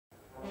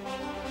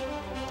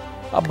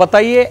अब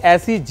बताइए,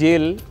 ऐसी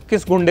जेल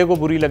किस गुंडे को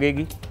बुरी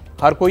लगेगी?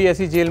 हर कोई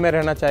ऐसी जेल में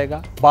रहना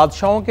चाहेगा।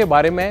 बादशाहों के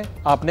बारे में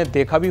आपने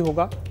देखा भी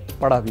होगा,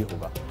 पढ़ा भी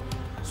होगा।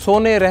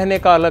 सोने रहने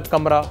का अलग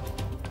कमरा,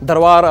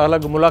 दरबार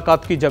अलग,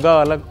 मुलाकात की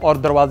जगह अलग और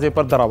दरवाजे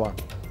पर दरबार।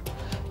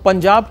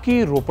 पंजाब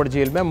की रोपड़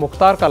जेल में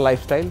मुख्तार का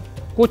लाइफस्टाइल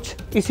कुछ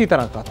इसी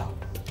तरह का था,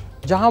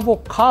 जहां वो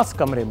खास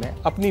कमरे में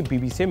अपनी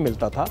बीवी से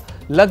मिलता था,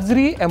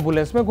 लग्जरी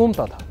एम्बुलेंस में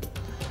घूमता था।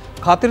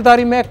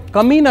 खातिरदारी में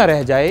कमी ना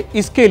रह जाए,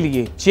 इसके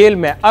लिए जेल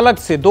में अलग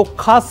से 2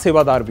 खास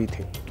सेवादार भी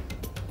थे।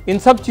 इन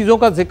सब चीजों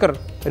का जिक्र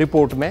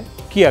रिपोर्ट में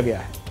किया गया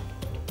है।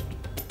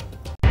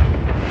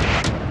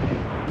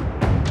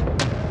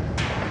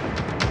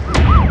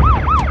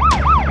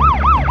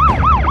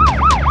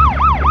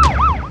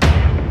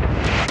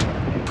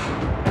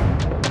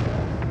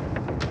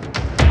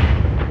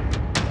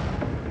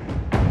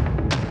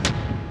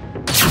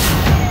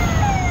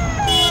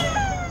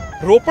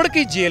 रोपड़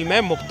की जेल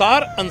में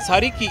मुख्तार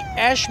अंसारी की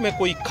ऐश में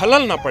कोई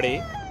खलल न पड़े,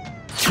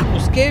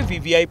 उसके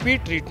वीवीआईपी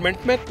ट्रीटमेंट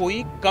में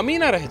कोई कमी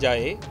न रह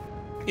जाए,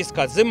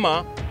 इसका जिम्मा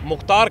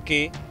मुख्तार के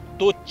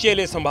 2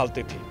 चेले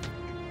संभालते थे।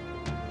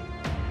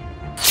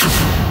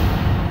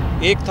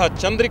 एक था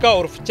चंद्रिका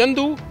उर्फ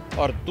चंदू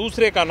और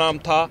दूसरे का नाम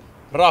था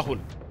राहुल।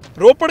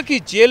 रोपड़ की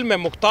जेल में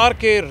मुख्तार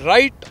के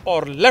राइट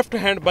और लेफ्ट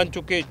हैंड बन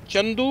चुके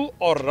चंदू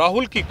और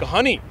राहुल की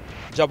कहानी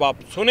जब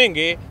आप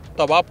सुनेंगे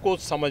तब आपको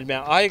समझ में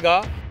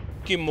आएगा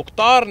कि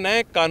मुख्तार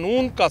ने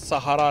कानून का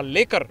सहारा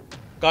लेकर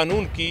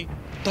कानून की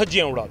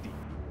धज्जियां उड़ा दी।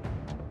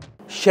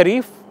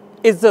 शरीफ,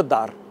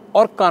 इज्जतदार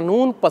और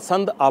कानून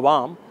पसंद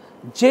आवाम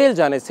जेल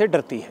जाने से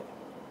डरती है,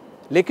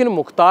 लेकिन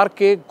मुख्तार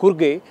के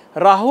गुर्गे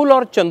राहुल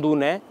और चंदू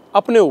ने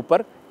अपने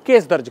ऊपर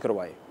केस दर्ज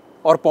करवाए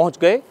और पहुंच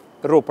गए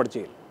रोपड़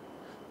जेल,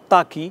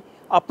 ताकि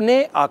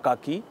अपने आका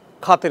की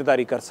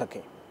खातिरदारी कर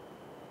सकें।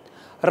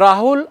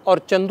 राहुल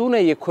और चंदू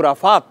ने ये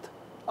खुराफात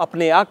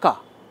अपने आका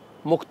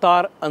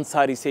मुख्तार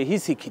अंसारी से ही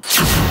सीखी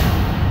थी।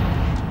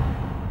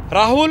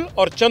 राहुल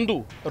और चंदू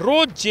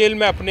रोज जेल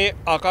में अपने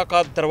आका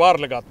का दरबार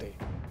लगाते।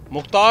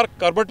 मुख्तार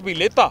करवट भी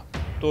लेता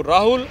तो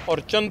राहुल और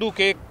चंदू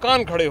के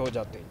कान खड़े हो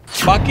जाते।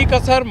 बाकी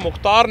कसर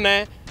मुख्तार ने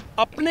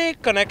अपने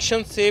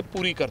कनेक्शन से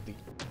पूरी कर दी।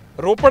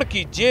 रोपड़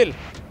की जेल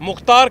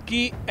मुख्तार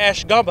की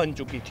ऐशगाह बन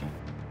चुकी थी।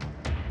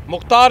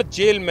 मुख्तार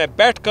जेल में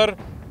बैठकर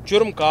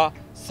जुर्म का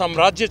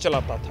साम्राज्य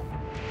चलाता था।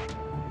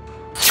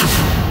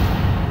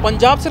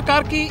 पंजाब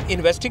सरकार की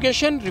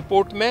इन्वेस्टिगेशन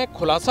रिपोर्ट में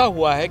खुलासा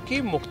हुआ है कि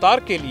मुख्तार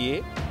के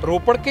लिए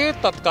रोपड़ के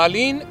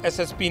तत्कालीन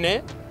एसएसपी ने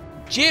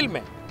जेल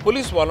में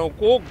पुलिस वालों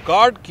को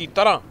गार्ड की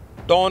तरह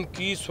डॉन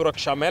की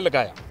सुरक्षा में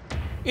लगाया।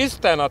 इस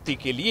तैनाती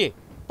के लिए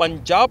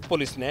पंजाब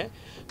पुलिस ने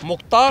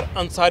मुख्तार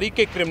अंसारी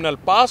के क्रिमिनल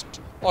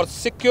पास्ट और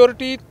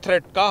सिक्योरिटी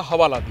थ्रेट का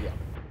हवाला दिया,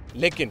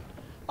 लेकिन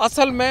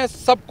असल में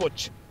सब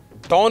कुछ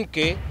डॉन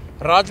के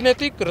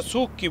राजनीतिक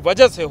रसूख की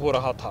वजह से हो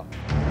रहा था।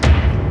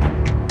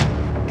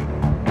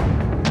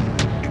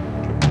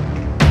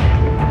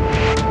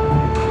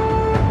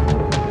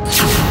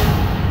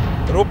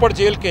 रोपड़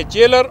जेल के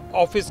जेलर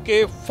ऑफिस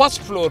के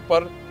फर्स्ट फ्लोर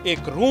पर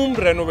एक रूम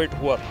रेनोवेट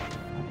हुआ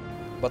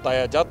था।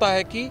 बताया जाता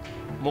है कि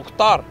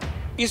मुख्तार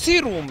इसी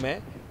रूम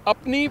में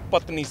अपनी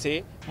पत्नी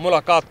से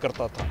मुलाकात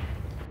करता था।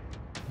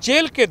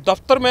 जेल के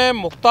दफ्तर में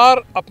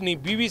मुख्तार अपनी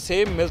बीवी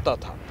से मिलता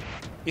था।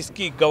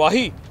 इसकी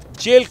गवाही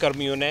जेल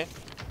कर्मियों ने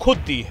खुद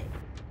दी है।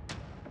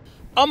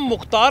 अब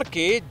मुख्तार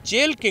के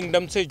जेल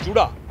किंगडम से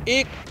जुड़ा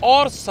एक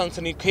और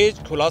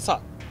सनसनीखेज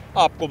खुलासा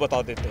आपको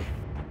बता देते हैं।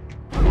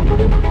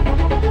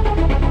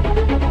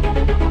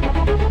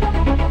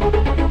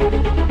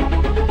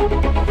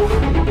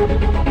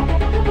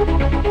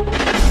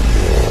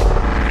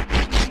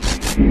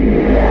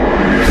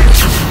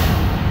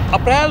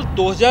 अप्रैल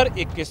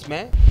 2021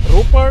 में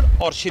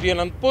रोपड़ और श्री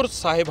अनंतपुर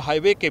साहिब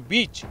हाईवे के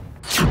बीच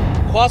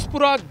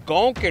ख्वासपुरा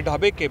गांव के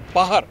ढाबे के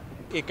बाहर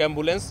एक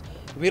एम्बुलेंस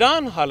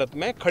वीरान हालत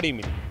में खड़ी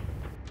मिली।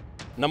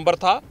 नंबर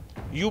था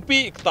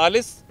यूपी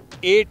 41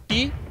 AT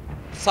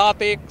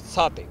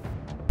 7171।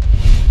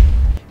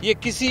 ये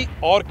किसी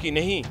और की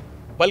नहीं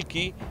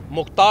बल्कि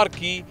मुख्तार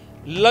की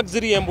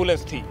लग्जरी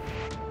एम्बुलेंस थी।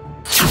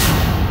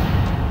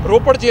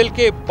 रोपड़ जेल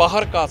के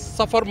बाहर का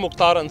सफर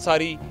मुख्तार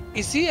अंसारी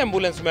इसी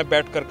एम्बुलेंस में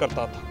बैठकर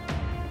करता था।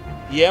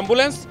 ये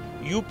एम्बुलेंस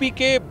यूपी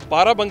के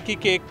बाराबंकी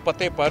के एक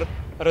पते पर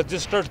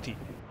रजिस्टर्ड थी।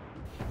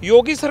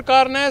 योगी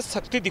सरकार ने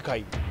सख्ती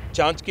दिखाई,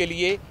 जांच के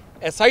लिए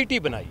SIT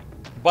बनाई।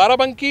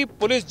 बाराबंकी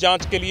पुलिस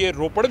जांच के लिए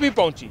रोपड़ भी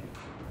पहुंची।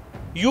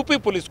 यूपी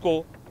पुलिस को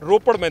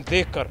रोपड़ में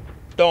देखकर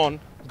डॉन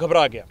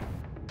घबरा गया।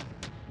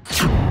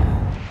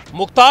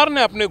 मुख्तार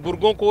ने अपने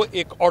गुर्गों को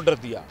एक ऑर्डर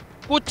दिया।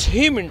 कुछ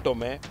ही मिनटों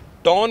में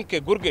डॉन के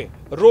गुर्गे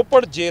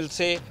रोपड़ जेल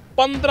से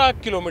 15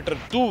 किलोमीटर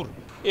दूर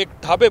एक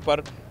ढाबे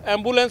पर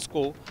एम्बुलेंस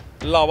को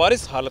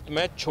लावारिस हालत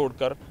में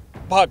छोड़कर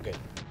भाग गए।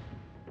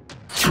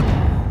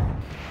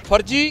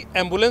 फर्जी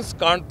एम्बुलेंस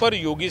कांड पर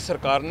योगी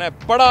सरकार ने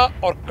बड़ा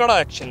और कड़ा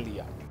एक्शन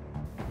लिया।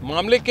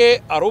 मामले के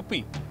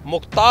आरोपी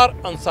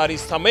मुख्तार अंसारी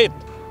समेत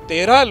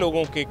 13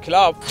 लोगों के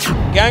खिलाफ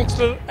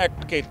गैंगस्टर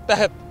एक्ट के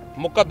तहत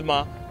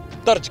मुकदमा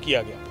दर्ज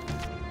किया गया।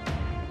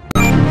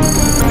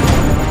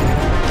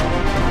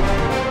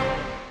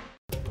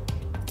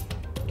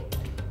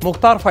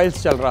 मुख्तार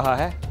फाइल्स चल रहा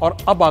है और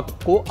अब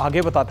आपको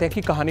आगे बताते हैं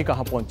कि कहानी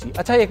कहां पहुंची।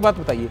 अच्छा, एक बात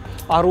बताइए,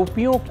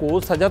 आरोपियों को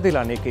सजा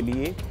दिलाने के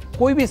लिए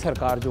कोई भी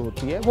सरकार जो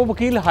होती है वो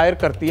वकील हायर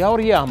करती है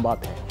और ये आम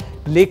बात है,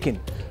 लेकिन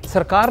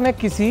सरकार ने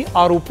किसी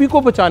आरोपी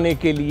को बचाने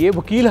के लिए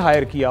वकील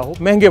हायर किया हो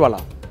महंगे वाला,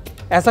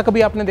 ऐसा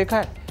कभी आपने देखा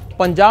है?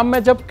 पंजाब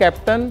में जब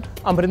कैप्टन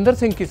अमरिंदर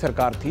सिंह की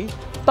सरकार थी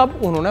तब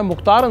उन्होंने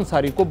मुख्तार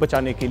अंसारी को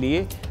बचाने के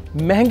लिए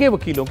महंगे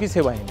वकीलों की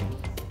सेवाएं दी,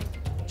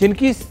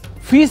 जिनकी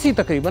फीस ही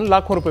तकरीबन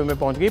लाखों रुपए में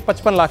पहुंच गई,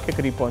 55 लाख के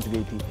करीब पहुंच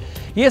गई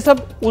थी। ये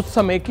सब उस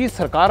समय की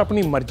सरकार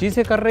अपनी मर्जी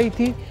से कर रही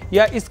थी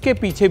या इसके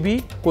पीछे भी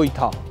कोई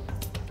था?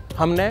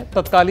 हमने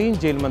तत्कालीन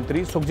जेल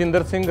मंत्री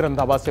सुखजिंदर सिंह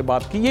रंधावा से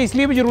बात की। ये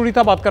इसलिए भी जरूरी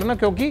था बात करना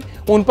क्योंकि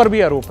उन पर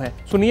भी आरोप हैं।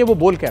 सुनिए वो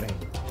बोल क्या रहे हैं।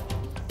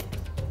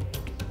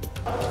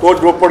 तो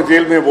रोपड़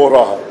जेल में वो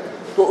रहा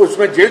तो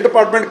उसमें जेल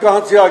डिपार्टमेंट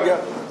कहां से आ गया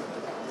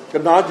कि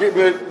ना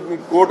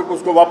कोर्ट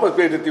उसको वापस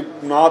भेज देती,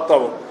 ना आता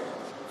वो।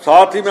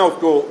 साथ ही मैं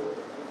उसको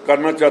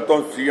करना चाहता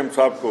हूं सीएम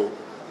साहब को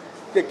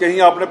कि कहीं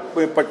आपने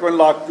 55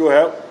 लाख जो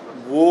है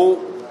वो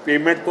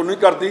पेमेंट तो नहीं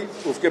कर दी,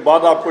 उसके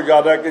बाद आपको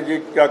याद है कि ये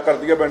क्या कर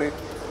दिया मैंने।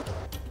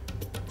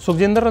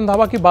 सुखजिंदर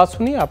रंधावा की बात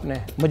सुनी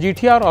आपने?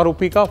 मजीठिया और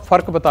आरोपी का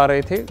फर्क बता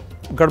रहे थे,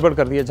 गड़बड़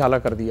कर दिया, झाला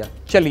कर दिया।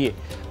 चलिए,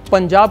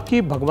 पंजाब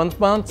की भगवंत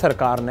मान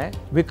सरकार ने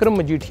विक्रम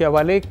मजीठिया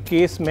वाले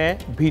केस में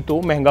भी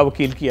तो महंगा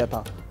वकील किया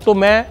था, तो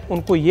मैं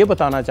उनको ये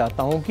बताना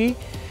चाहता हूँ कि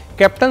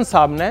कैप्टन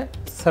साहब ने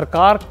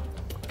सरकार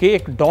के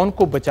एक डॉन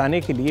को बचाने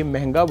के लिए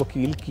महंगा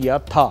वकील किया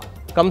था।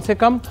 कम से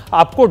कम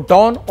आपको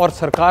डॉन और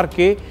सरकार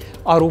के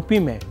आरोपी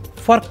में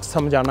फर्क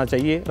समझाना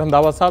चाहिए।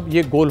 रंधावा साहब,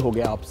 ये गोल हो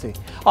गया आपसे।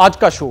 आज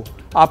का शो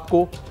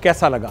आपको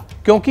कैसा लगा?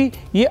 क्योंकि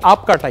ये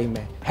आपका टाइम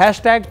है।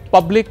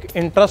 #Public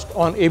interest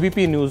on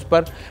ABP news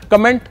पर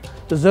कमेंट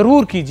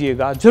ज़रूर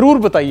कीजिएगा, ज़रूर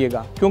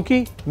बताइएगा,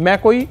 क्योंकि मैं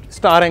कोई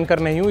स्टार एंकर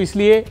नहीं हूँ,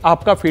 इसलिए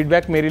आपका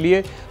फीडबैक मेरे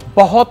लिए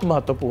बहुत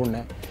महत्वपूर्ण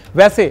है।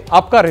 वैसे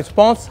आपका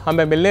रिस्पांस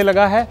हमें मिलने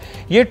लगा है,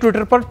 ये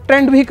ट्विटर पर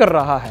ट्रेंड भी कर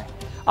रहा है।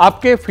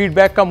 आपके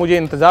फीडबैक का मुझे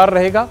इंतज़ार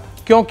रहेगा,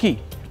 क्योंकि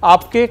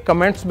आपके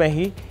कमेंट्स में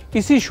ही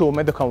इसी शो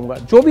में दिखाऊंगा।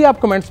 जो भी आप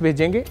कमेंट्स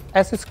भेजेंगे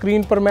ऐसे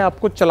स्क्रीन पर मैं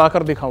आपको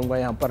चलाकर दिखाऊंगा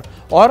यहाँ पर,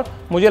 और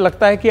मुझे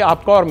लगता है कि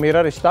आपका और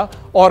मेरा रिश्ता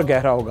और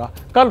गहरा होगा।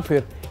 कल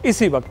फिर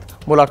इसी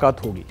वक्त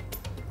मुलाकात होगी।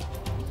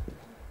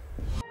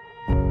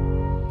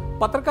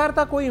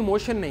 पत्रकारिता कोई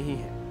इमोशन नहीं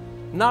है,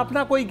 ना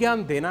अपना कोई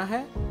ज्ञान देना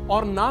है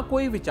और ना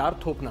कोई विचार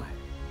थोपना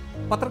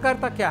है।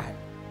 पत्रकारिता क्या है?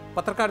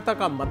 पत्रकारिता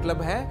का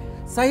मतलब है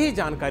सही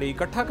जानकारी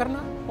इकट्ठा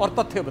करना और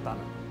तथ्य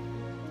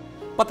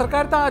बताना।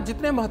 पत्रकारिता आज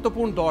जितने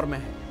महत्वपूर्ण दौर में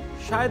है,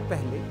 शायद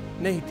पहले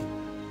नहीं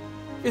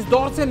थी। इस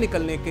दौर से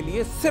निकलने के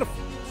लिए सिर्फ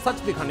सच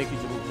दिखाने की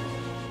जरूरत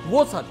है,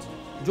 वो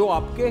सच जो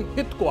आपके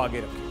हित को आगे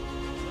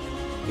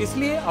रखे।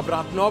 इसलिए अब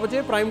रात 9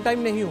 बजे प्राइम टाइम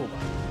नहीं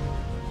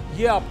होगा,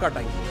 ये आपका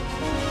टाइम है।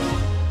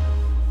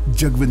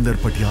 जगविंदर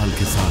पटियाल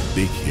के साथ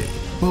देखिए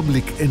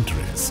पब्लिक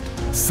इंटरेस्ट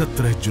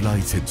 17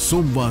 जुलाई से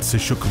सोमवार से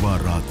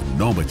शुक्रवार रात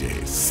 9 बजे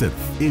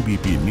सिर्फ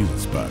ABP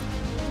न्यूज पर।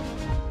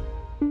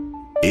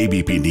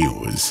 ABP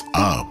न्यूज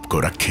आपको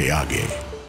रखे आगे।